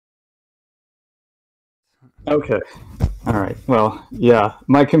Okay. All right. Well, yeah.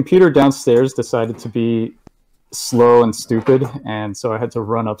 My computer downstairs decided to be slow and stupid, and so I had to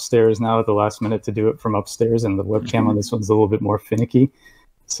run upstairs now at the last minute to do it from upstairs, and the webcam on this one's a little bit more finicky.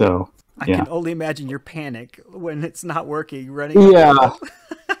 So, I yeah. can only imagine your panic when it's not working, running up the Yeah. hill.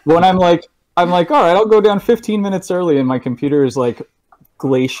 When I'm like, all right, I'll go down 15 minutes early, and my computer is like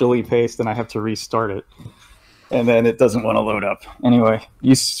glacially paced, and I have to restart it. And then it doesn't want to load up. Anyway,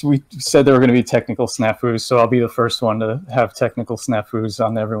 we said there were going to be technical snafus, so I'll be the first one to have technical snafus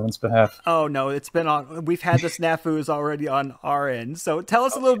on everyone's behalf. Oh no, it's been on. We've had the snafus already on our end. So tell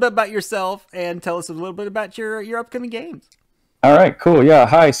us a little bit about yourself and tell us a little bit about your upcoming games. All right, cool. Yeah,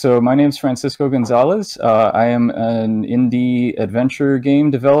 hi. So my name's Francisco Gonzales. I am an indie adventure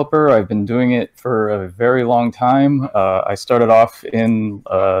game developer. I've been doing it for a very long time. I started off in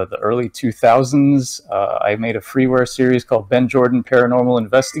the early 2000s. I made a freeware series called Ben Jordan Paranormal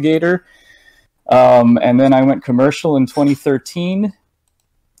Investigator. And then I went commercial in 2013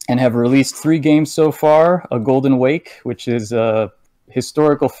 and have released 3 games so far. A Golden Wake, which is a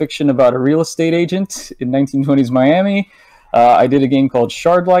historical fiction about a real estate agent in 1920s Miami. I did a game called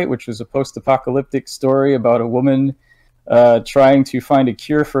Shardlight, which was a post-apocalyptic story about a woman trying to find a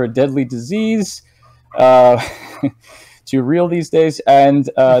cure for a deadly disease. Too real these days. And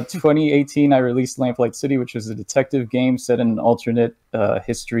 2018, I released Lamplight City, which was a detective game set in an alternate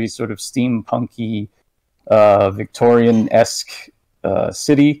history, sort of steampunky, Victorian-esque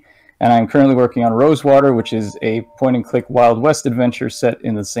city. And I'm currently working on Rosewater, which is a point-and-click Wild West adventure set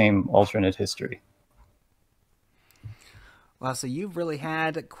in the same alternate history. Wow, so you've really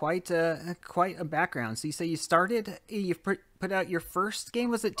had quite a background. So you say you put out your first game.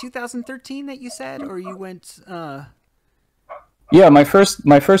 Was it 2013 that you said, or you went? Yeah, my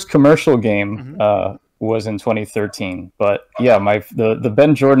first commercial game was in 2013. But yeah, the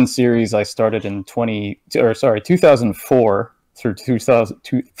Ben Jordan series I started in 2004 through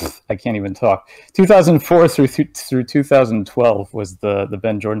 2002. I can't even talk. 2004 through 2012 was the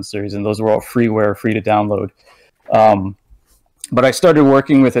Ben Jordan series, and those were all freeware, free to download. But I started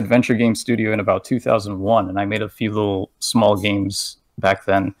working with Adventure Game Studio in about 2001, and I made a few little small games back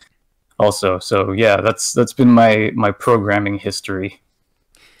then also. So yeah, that's been my programming history.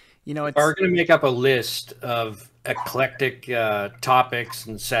 You know, If I were going to make up a list of eclectic topics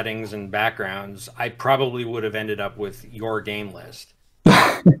and settings and backgrounds, I probably would have ended up with your game list.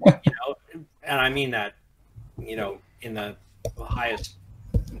 And I mean that, in the highest,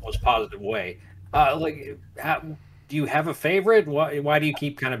 most positive way. Do you have a favorite? Why do you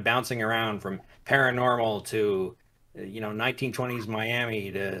keep kind of bouncing around from paranormal to, 1920s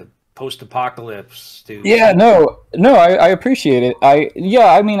Miami to post-apocalypse to? Yeah, no, I appreciate it.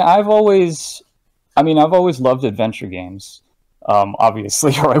 I've always loved adventure games,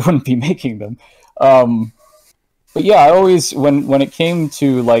 obviously, or I wouldn't be making them. But yeah, I always, when it came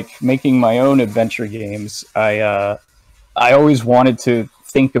to like making my own adventure games, I always wanted to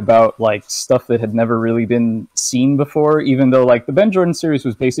think about like stuff that had never really been seen before, even though like the Ben Jordan series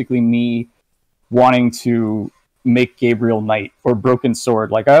was basically me wanting to make Gabriel Knight or Broken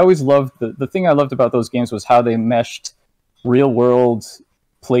Sword. Like I always loved the thing I loved about those games was how they meshed real world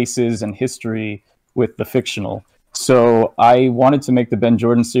places and history with the fictional. So I wanted to make the Ben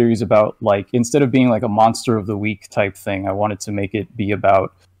Jordan series about like, instead of being like a monster of the week type thing, I wanted to make it be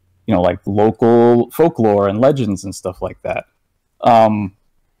about, like local folklore and legends and stuff like that.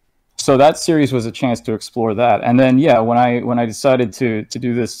 So that series was a chance to explore that. And then, yeah, when I decided to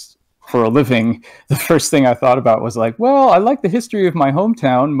do this for a living, the first thing I thought about was like, well, I like the history of my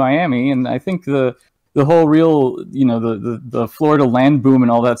hometown, Miami, and I think the whole real, the Florida land boom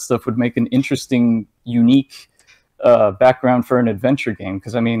and all that stuff would make an interesting, unique background for an adventure game.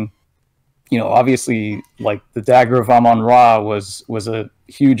 Because I mean, obviously, like the Dagger of Amon-Ra was a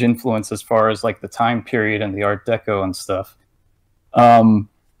huge influence as far as like the time period and the Art Deco and stuff.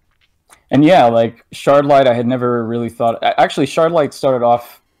 And yeah, like Shardlight, I had never really thought. Actually, Shardlight started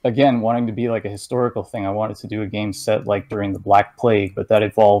off again wanting to be like a historical thing. I wanted to do a game set like during the Black Plague, but that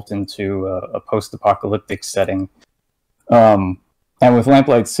evolved into a post-apocalyptic setting. And with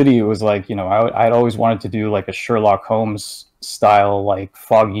Lamplight City, it was like, I'd always wanted to do like a Sherlock Holmes style, like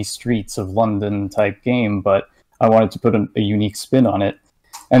foggy streets of London type game, but I wanted to put a unique spin on it.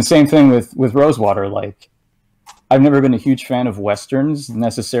 And same thing with Rosewater. Like, I've never been a huge fan of Westerns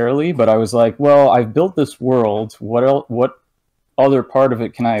necessarily, but I was like, well, I've built this world. What other part of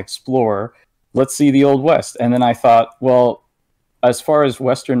it can I explore? Let's see the Old West. And then I thought, well, as far as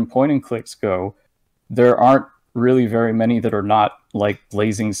Western point and clicks go, there aren't really very many that are not like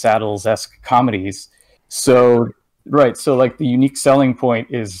Blazing Saddles-esque comedies. So, right. So like the unique selling point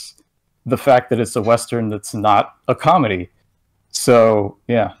is the fact that it's a Western that's not a comedy. So,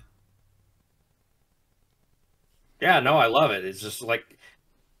 yeah. Yeah, no, I love it. It's just like,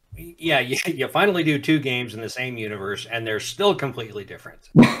 yeah, you finally do 2 games in the same universe, and they're still completely different.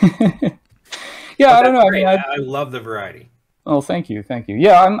 Yeah, I don't know. Great. I mean, I love the variety. oh, thank you, thank you.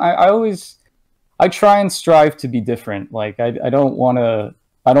 Yeah, I always, I try and strive to be different. Like, I don't want to,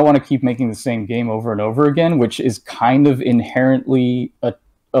 keep making the same game over and over again, which is kind of inherently a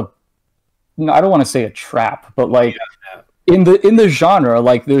no, I don't want to say a trap, but like in the genre,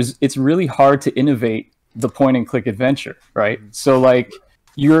 like it's really hard to innovate the point and click adventure, right? So like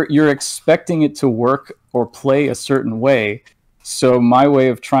you're expecting it to work or play a certain way. So my way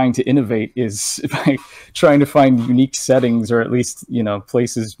of trying to innovate is by trying to find unique settings, or at least, you know,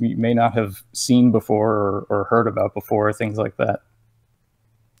 places we may not have seen before or heard about before, things like that.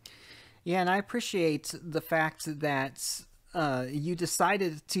 Yeah, and I appreciate the fact that you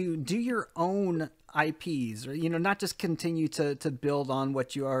decided to do your own IPs, or, you know, not just continue to build on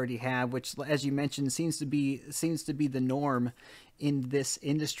what you already have, which, as you mentioned, seems to be the norm in this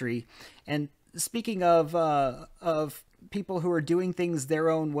industry. And speaking of people who are doing things their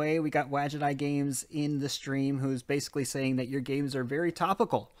own way, we got Wadget Eye Games in the stream, who's basically saying that your games are very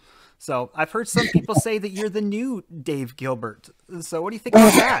topical. So I've heard some people say that you're the new Dave Gilbert. So what do you think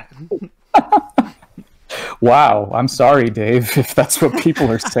about that? Wow, I'm sorry, Dave, if that's what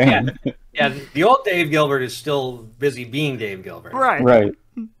people are saying. Yeah, the old Dave Gilbert is still busy being Dave Gilbert. Right.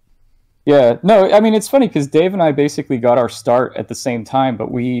 Yeah, no, I mean, it's funny because Dave and I basically got our start at the same time, but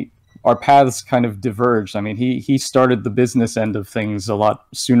our paths kind of diverged. I mean, he started the business end of things a lot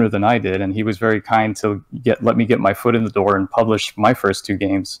sooner than I did, and he was very kind to let me get my foot in the door and publish my first 2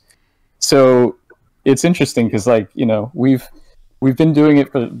 games. So it's interesting because, like, you know, we've been doing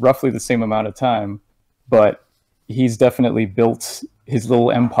it for roughly the same amount of time, but he's definitely built his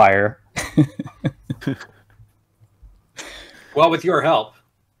little empire. Well, with your help.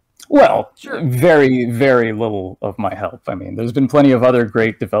 Well, sure. Very, very little of my help. I mean, there's been plenty of other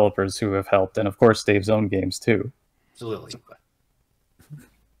great developers who have helped, and of course, Dave's own games too. Absolutely.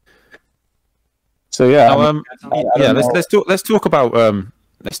 So yeah, let's talk about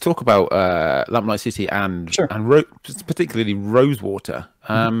Lamplight City and sure. Particularly Rosewater.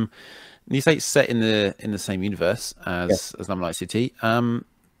 You say it's set in the same universe as Lamplight City.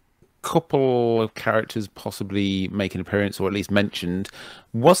 Couple of characters possibly make an appearance, or at least mentioned.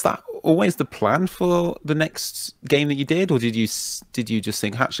 Was that always the plan for the next game that you did, or did you just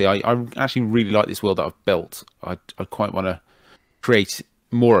think, actually, I actually really like this world that I've built. I quite want to create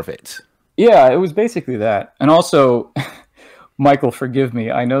more of it? Yeah, it was basically that. And also, Michael, forgive me,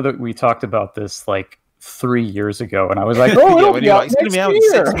 I know that we talked about this like 3 years ago, and I was like, oh, it'll be out next year. In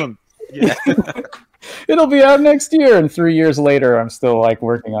 6 months. Yeah. It'll be out next year, and 3 years later, I'm still like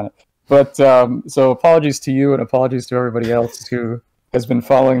working on it. But so apologies to you, and apologies to everybody else who has been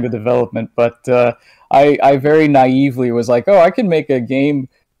following the development. But I very naively was like, oh, I can make a game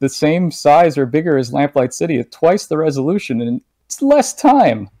the same size or bigger as Lamplight City at twice the resolution, and it's less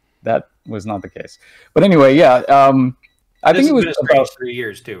time. That was not the case. But anyway, yeah. I think it was about 3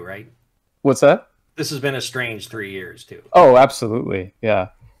 years too, right? What's that? This has been a strange 3 years too. Oh, absolutely, yeah.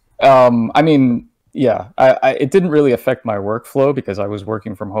 I mean, yeah, it didn't really affect my workflow because I was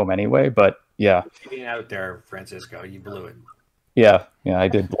working from home anyway. But yeah, getting out there, Francisco, you blew it. Yeah, I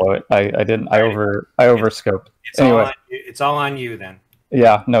did blow it. I didn't. I overscoped. Anyway, it's all on you then.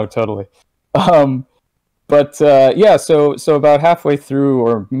 Yeah, no, totally. But yeah, so about halfway through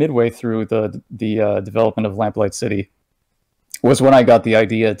or midway through the development of Lamplight City was when I got the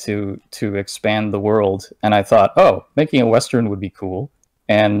idea to expand the world, and I thought, oh, making a Western would be cool.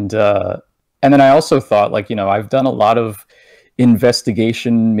 And then I also thought, like, you know, I've done a lot of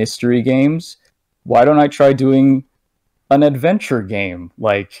investigation mystery games. Why don't I try doing an adventure game,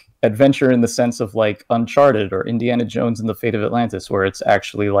 like adventure in the sense of like Uncharted or Indiana Jones and the Fate of Atlantis, where it's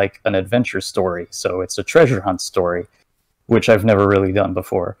actually like an adventure story. So it's a treasure hunt story, which I've never really done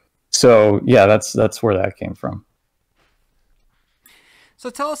before. So yeah, that's where that came from. So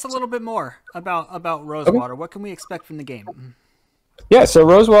tell us a little bit more about Rosewater. Okay. What can we expect from the game? Yeah, so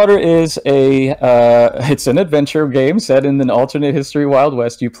Rosewater is it's an adventure game set in an alternate history Wild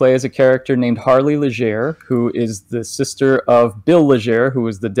West. You play as a character named Harley Legere, who is the sister of Bill Legere, who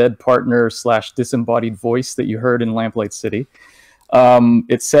was the dead partner / disembodied voice that you heard in Lamplight City.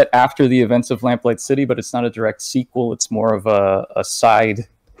 It's set after the events of Lamplight City, but it's not a direct sequel. It's more of a side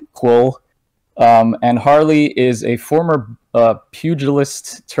quel. And Harley is a former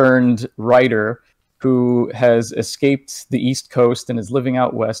pugilist turned writer who has escaped the East Coast and is living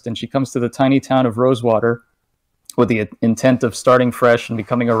out west, and she comes to the tiny town of Rosewater, with the intent of starting fresh and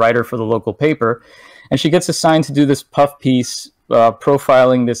becoming a writer for the local paper. And she gets assigned to do this puff piece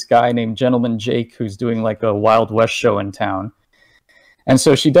profiling this guy named Gentleman Jake, who's doing like a Wild West show in town. And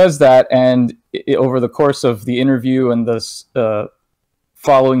so she does that, and over the course of the interview and the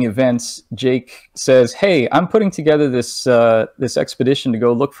following events, Jake says, "Hey, I'm putting together this this expedition to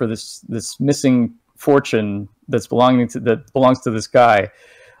go look for this missing fortune that belongs to this guy.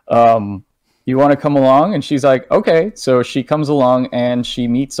 You want to come along?" And she's like, "Okay." So she comes along and she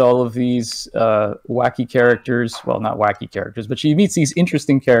meets all of these wacky characters. Well, not wacky characters, but she meets these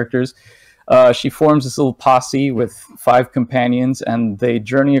interesting characters. She forms this little posse with 5 companions, and they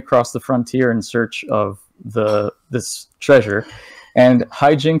journey across the frontier in search of this treasure, and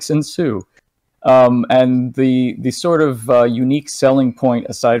hijinks ensue. And the sort of unique selling point,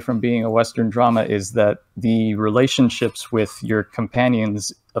 aside from being a Western drama, is that the relationships with your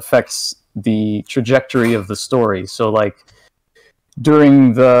companions affects the trajectory of the story. So, like,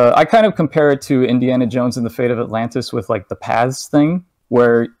 I kind of compare it to Indiana Jones and the Fate of Atlantis with, like, the paths thing,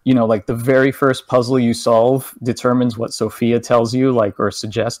 where, you know, like, the very first puzzle you solve determines what Sophia tells you, like, or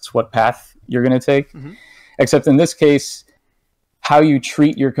suggests what path you're going to take. Mm-hmm. Except in this case, how you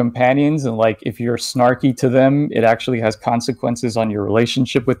treat your companions, and, like, if you're snarky to them, it actually has consequences on your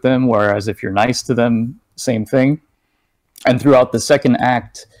relationship with them, whereas if you're nice to them, same thing. And throughout the second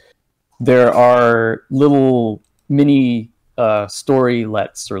act, there are little mini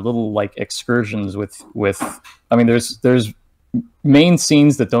storylets, or little, like, excursions with I mean, there's main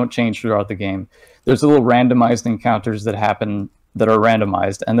scenes that don't change throughout the game. There's little randomized encounters that happen that are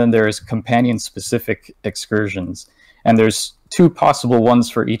randomized, and then there's companion specific excursions, and there's 2 possible ones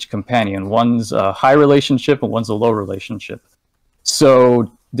for each companion. One's a high relationship and one's a low relationship.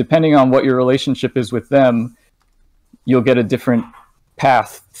 So depending on what your relationship is with them, you'll get a different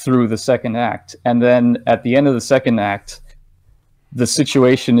path through the second act. And then at the end of the second act, the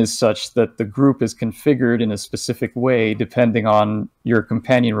situation is such that the group is configured in a specific way depending on your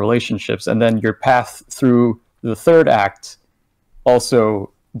companion relationships. And then your path through the third act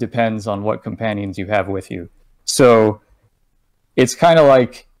also depends on what companions you have with you. So it's kind of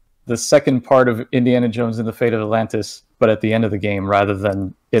like the second part of Indiana Jones and the Fate of Atlantis, but at the end of the game, rather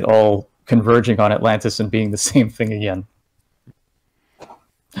than it all converging on Atlantis and being the same thing again.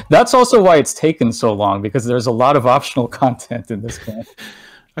 That's also why it's taken so long, because there's a lot of optional content in this game.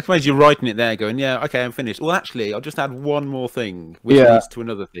 I can imagine you writing it there going, yeah, okay, I'm finished. Well, actually, I'll just add one more thing, which leads to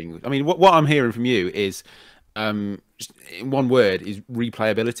another thing. I mean, what I'm hearing from you is, just in one word, is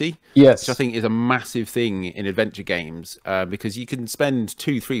replayability. Yes. Which I think is a massive thing in adventure games, because you can spend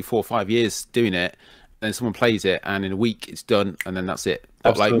 2, 3, 4, 5 years doing it, then someone plays it, and in a week it's done, and then that's it.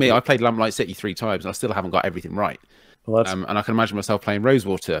 But like me, I played Lamplight City 3 times, and I still haven't got everything right. Well, and I can imagine myself playing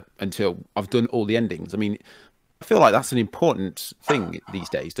Rosewater until I've done all the endings. I mean, I feel like that's an important thing these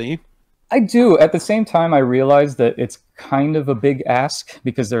days, don't you? I do. At the same time, I realize that it's kind of a big ask,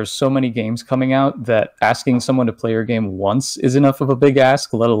 because there are so many games coming out that asking someone to play your game once is enough of a big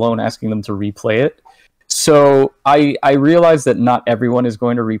ask, let alone asking them to replay it. So I realize that not everyone is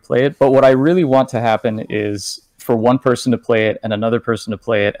going to replay it, but what I really want to happen is for one person to play it and another person to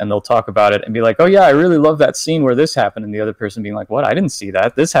play it, and they'll talk about it and be like, "Oh yeah, I really love that scene where this happened," and the other person being like, "What? I didn't see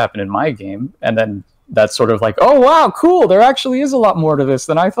that. This happened in my game." And then that's sort of like, "Oh wow, cool, there actually is a lot more to this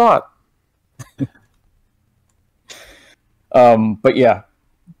than I thought." But yeah,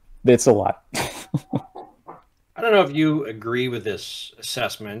 it's a lot. I don't know if you agree with this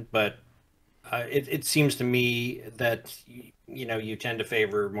assessment, but it seems to me that, you know, you tend to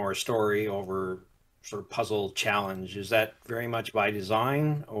favor more story over sort of puzzle challenge. Is that very much by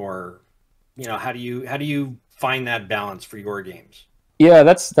design, or, you know, how do you find that balance for your games? Yeah,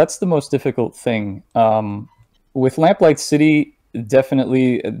 that's the most difficult thing. With Lamplight City,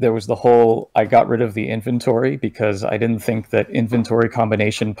 definitely there was the whole, I got rid of the inventory because I didn't think that inventory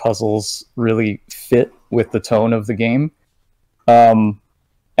combination puzzles really fit with the tone of the game.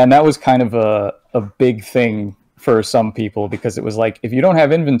 And that was kind of a big thing for some people, because it was like, if you don't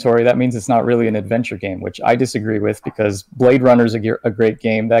have inventory, that means it's not really an adventure game, which I disagree with, because Blade Runner's a great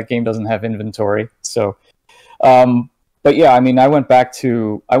game. That game doesn't have inventory. So, but yeah, I mean, I went back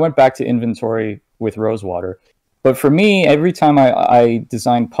to inventory with Rosewater. But for me, every time I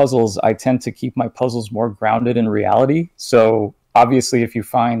design puzzles, I tend to keep my puzzles more grounded in reality. So obviously, if you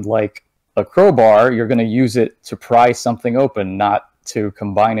find like a crowbar, you're going to use it to pry something open, not to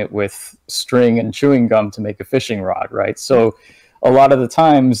combine it with string and chewing gum to make a fishing rod, right? So a lot of the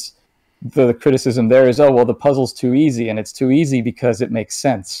times the criticism there is, oh, well, the puzzle's too easy, and it's too easy because it makes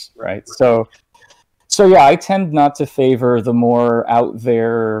sense, right? So yeah, I tend not to favor the more out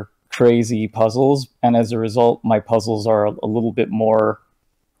there crazy puzzles, and as a result, my puzzles are a little bit more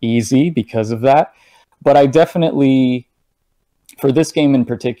easy because of that. But I definitely, for this game in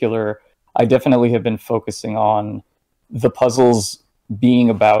particular, I definitely have been focusing on the puzzles being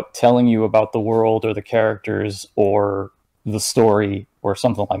about telling you about the world or the characters or the story or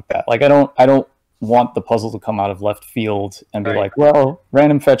something like that. Like I don't want the puzzle to come out of left field and be like, well,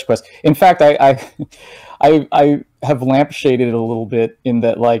 random fetch quest. In fact, I have lampshaded it a little bit in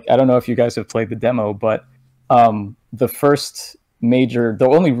that, like, I don't know if you guys have played the demo, but the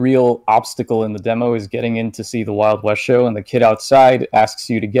only real obstacle in the demo is getting in to see the Wild West show, and the kid outside asks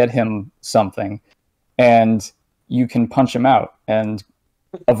you to get him something, and you can punch him out and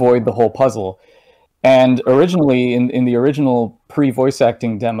avoid the whole puzzle. And originally, in the original pre-voice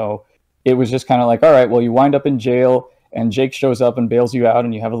acting demo, it was just kind of like, all right, well, you wind up in jail, and Jake shows up and bails you out,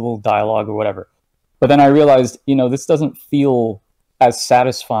 and you have a little dialogue or whatever. But then I realized, this doesn't feel as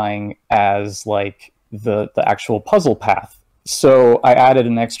satisfying as, like, the actual puzzle path. So I added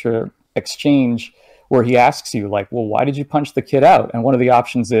an extra exchange where he asks you, like, well, why did you punch the kid out? And one of the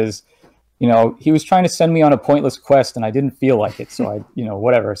options is, he was trying to send me on a pointless quest and I didn't feel like it. So I,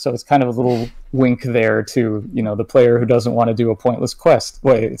 whatever. So it's kind of a little wink there to, the player who doesn't want to do a pointless quest.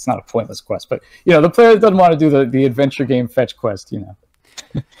 Well, it's not a pointless quest, but, the player that doesn't want to do the adventure game fetch quest,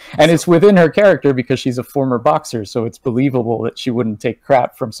 And it's within her character because she's a former boxer. So it's believable that she wouldn't take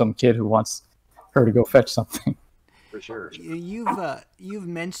crap from some kid who wants her to go fetch something. For sure. You've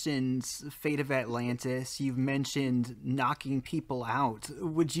mentioned Fate of Atlantis. You've mentioned knocking people out.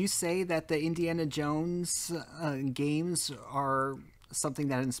 Would you say that the Indiana Jones games are something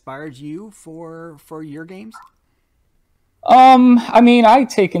that inspired you for your games? I mean, I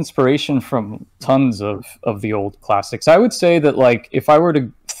take inspiration from tons of the old classics. I would say that, like, if I were to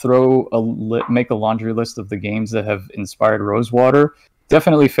make a laundry list of the games that have inspired Rosewater,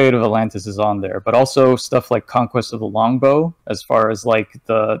 definitely Fate of Atlantis is on there, but also stuff like Conquest of the Longbow, as far as, like,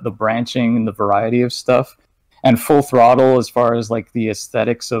 the branching and the variety of stuff, and Full Throttle as far as, like, the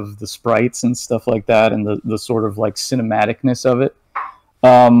aesthetics of the sprites and stuff like that, and the sort of, like, cinematicness of it.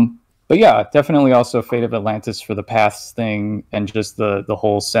 But yeah, definitely also Fate of Atlantis for the paths thing, and just the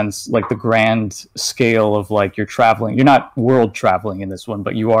whole sense, like, the grand scale of, like, you're traveling. You're not world traveling in this one,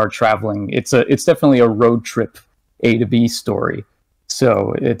 but you are traveling. It's definitely a road trip A to B story.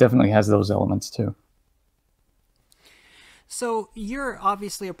 So it definitely has those elements too. So you're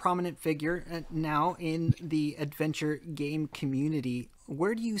obviously a prominent figure now in the adventure game community.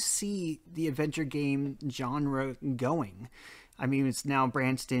 Where do you see the adventure game genre going? I mean, it's now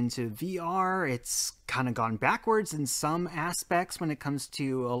branched into VR. It's kind of gone backwards in some aspects when it comes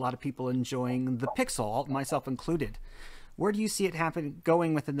to a lot of people enjoying the pixel, myself included. Where do you see it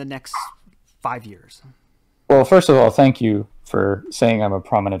going within the next 5 years? Well, first of all, thank you for saying I'm a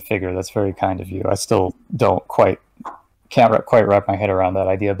prominent figure. That's very kind of you. I still can't quite wrap my head around that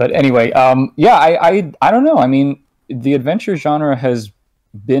idea. But anyway, yeah, I don't know. I mean, the adventure genre has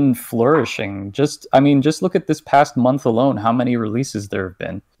been flourishing. Just look at this past month alone, how many releases there have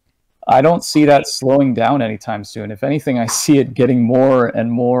been. I don't see that slowing down anytime soon. If anything, I see it getting more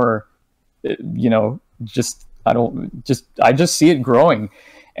and more, I just see it growing.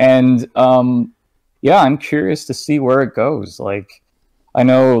 And, yeah, I'm curious to see where it goes. Like, I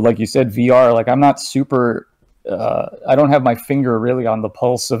know, like you said, VR, like, I'm not super, I don't have my finger really on the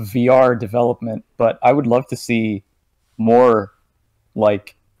pulse of VR development, but I would love to see more,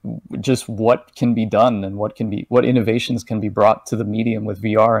 like, just what can be done and what innovations can be brought to the medium with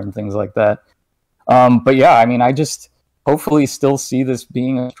VR and things like that. But yeah, I mean, I just hopefully still see this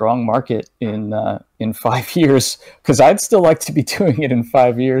being a strong market in 5 years, because I'd still like to be doing it in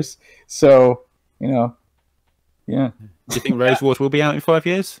 5 years. So, yeah. Do you think Rosewater will be out in 5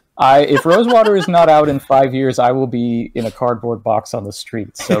 years? If Rosewater is not out in 5 years, I will be in a cardboard box on the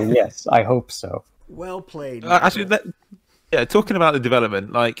street. So yes, I hope so. Well played. Actually, yeah, talking about the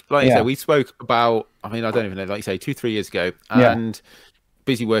development, like you said, we spoke about, I mean, I don't even know, like you say, 2-3 years ago, and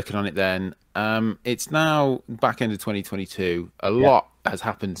busy working on it then. It's now back end of 2022. A lot has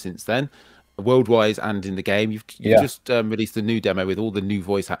happened since then, world-wise and in the game. You've just released a new demo with all the new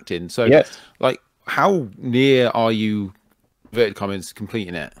voice acting. So, like, how near are you, inverted commas,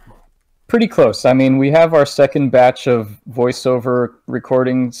 completing it? Pretty close. I mean, we have our second batch of voiceover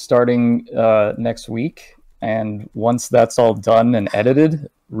recording starting next week. And once that's all done and edited,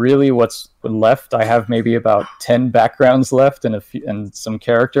 really what's left, I have maybe about 10 backgrounds left and some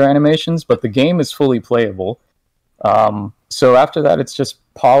character animations, but the game is fully playable. So after that, it's just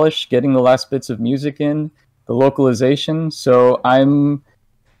polish, getting the last bits of music in, the localization. So I'm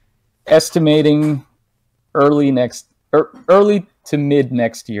estimating early next early to mid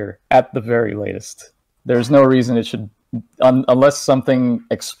next year at the very latest. There's no reason it should, unless something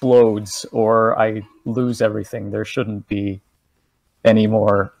explodes or I lose everything. There shouldn't be any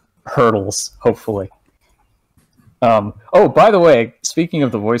more hurdles. Hopefully. Oh, by the way, speaking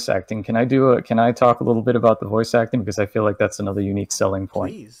of the voice acting, can I talk a little bit about the voice acting, because I feel like that's another unique selling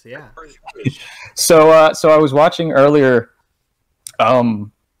point. Please, yeah. So I was watching earlier,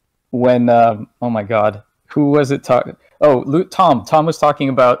 when oh my God, who was it talking? Oh, Tom was talking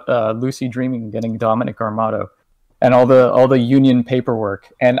about Lucy Dreaming getting Dominic Armato and all the union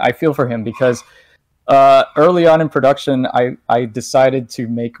paperwork, and I feel for him because early on in production, I decided to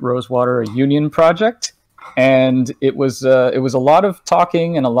make Rosewater a union project. And it was a lot of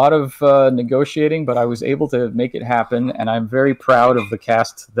talking and a lot of negotiating, but I was able to make it happen, and I'm very proud of the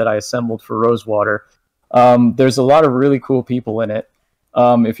cast that I assembled for Rosewater. There's a lot of really cool people in it.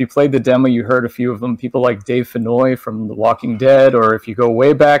 If you played the demo, you heard a few of them. People like Dave Fennoy from The Walking Dead, or if you go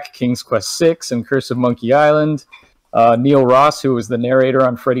way back, King's Quest VI and Curse of Monkey Island. Neil Ross, who was the narrator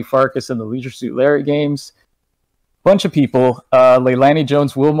on Freddy Farkas and the Leisure Suit Larry games. Bunch of people. Leilani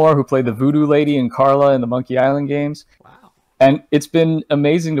Jones-Wilmore, who played the Voodoo Lady and Carla in the Monkey Island games. Wow. And it's been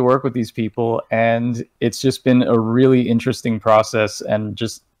amazing to work with these people, and it's just been a really interesting process, and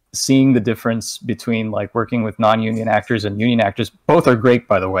just seeing the difference between like working with non-union actors and union actors. Both are great,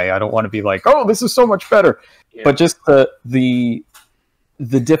 by the way. I don't want to be like, oh, this is so much better. Yeah. But just the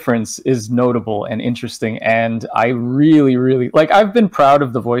difference is notable and interesting, and I really, really like. I've been proud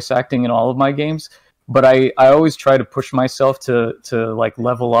of the voice acting in all of my games, but I always try to push myself to like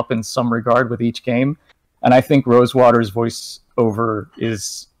level up in some regard with each game, and I think Rosewater's voiceover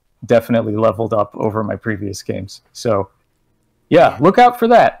is definitely leveled up over my previous games. So, yeah, look out for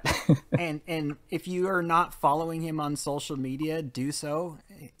that. and if you are not following him on social media, do so.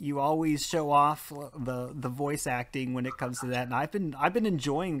 You always show off the voice acting when it comes to that, and I've been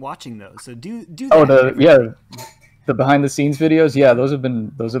enjoying watching those. So do that. The behind the scenes videos, yeah, those have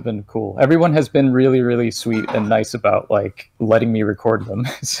been cool. Everyone has been really, really sweet and nice about like letting me record them.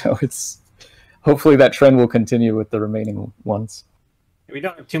 So it's hopefully that trend will continue with the remaining ones. We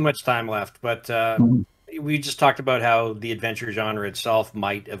don't have too much time left, but we just talked about how the adventure genre itself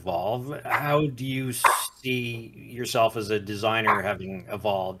might evolve. How do you see yourself as a designer having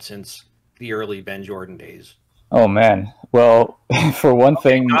evolved since the early Ben Jordan days? Oh man, well, for one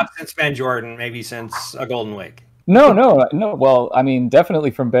thing, not since Ben Jordan, maybe since A Golden Wake. No. Well, I mean,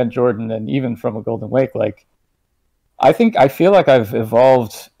 definitely from Ben Jordan, and even from A Golden Wake. Like, I feel like I've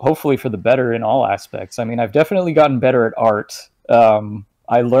evolved, hopefully for the better in all aspects. I mean, I've definitely gotten better at art.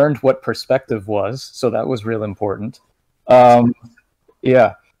 I learned what perspective was, so that was real important.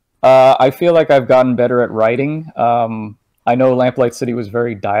 Yeah. I feel like I've gotten better at writing. I know Lamplight City was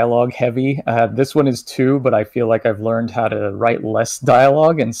very dialogue heavy. This one is too, but I feel like I've learned how to write less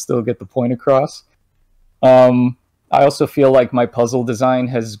dialogue and still get the point across. I also feel like my puzzle design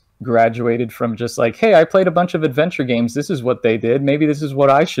has graduated from just like, hey, I played a bunch of adventure games, this is what they did, maybe this is what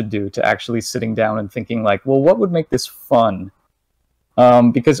I should do, to actually sitting down and thinking like, well, what would make this fun?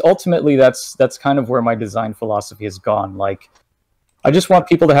 Because ultimately that's kind of where my design philosophy has gone. Like, I just want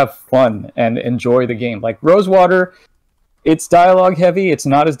people to have fun and enjoy the game. Like Rosewater, it's dialogue heavy. It's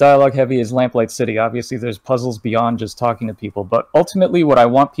not as dialogue heavy as Lamplight City. Obviously, there's puzzles beyond just talking to people. But ultimately, what I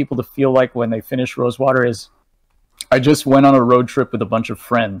want people to feel like when they finish Rosewater is, I just went on a road trip with a bunch of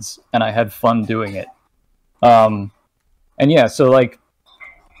friends, and I had fun doing it. And yeah, so like,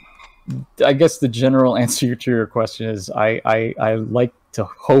 I guess the general answer to your question is I like to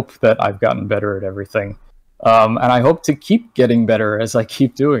hope that I've gotten better at everything. And I hope to keep getting better as I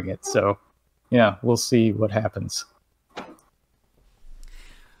keep doing it. So yeah, we'll see what happens.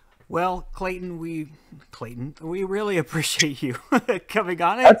 Well, Clayton, we really appreciate you coming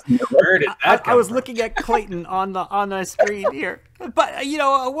on. I was looking at Clayton on the screen here, but you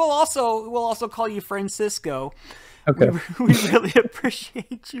know, we'll also call you Francisco. Okay. We really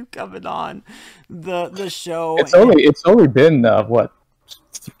appreciate you coming on the show. It's only been what,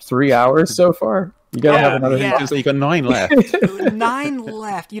 3 hours so far. You gotta have another. Yeah. So you got 9 left. 9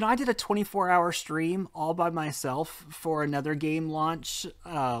 left. You know, I did a 24-hour stream all by myself for another game launch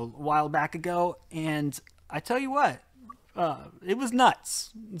a while back ago, and I tell you what, it was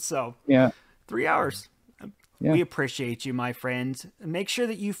nuts. So yeah, 3 hours. Yeah. We appreciate you, my friend. Make sure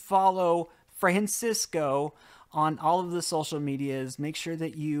that you follow Francisco on all of the social medias. Make sure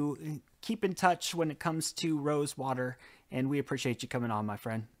that you keep in touch when it comes to Rosewater, and we appreciate you coming on, my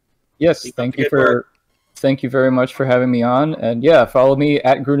friend. Yes, thank you for Thank you very much for having me on. And yeah, follow me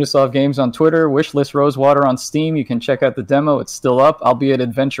at Grunisov Games on Twitter, wishlist Rosewater on Steam. You can check out the demo. It's still up. I'll be at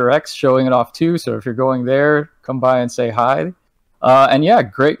Adventure X showing it off too. So if you're going there, come by and say hi. And yeah,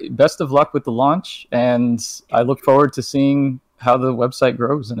 great. Best of luck with the launch. And I look forward to seeing how the website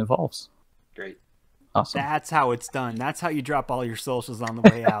grows and evolves. Great. Awesome. That's how it's done. That's how you drop all your socials on the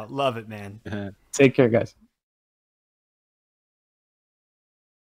way out. Love it, man. Take care, guys.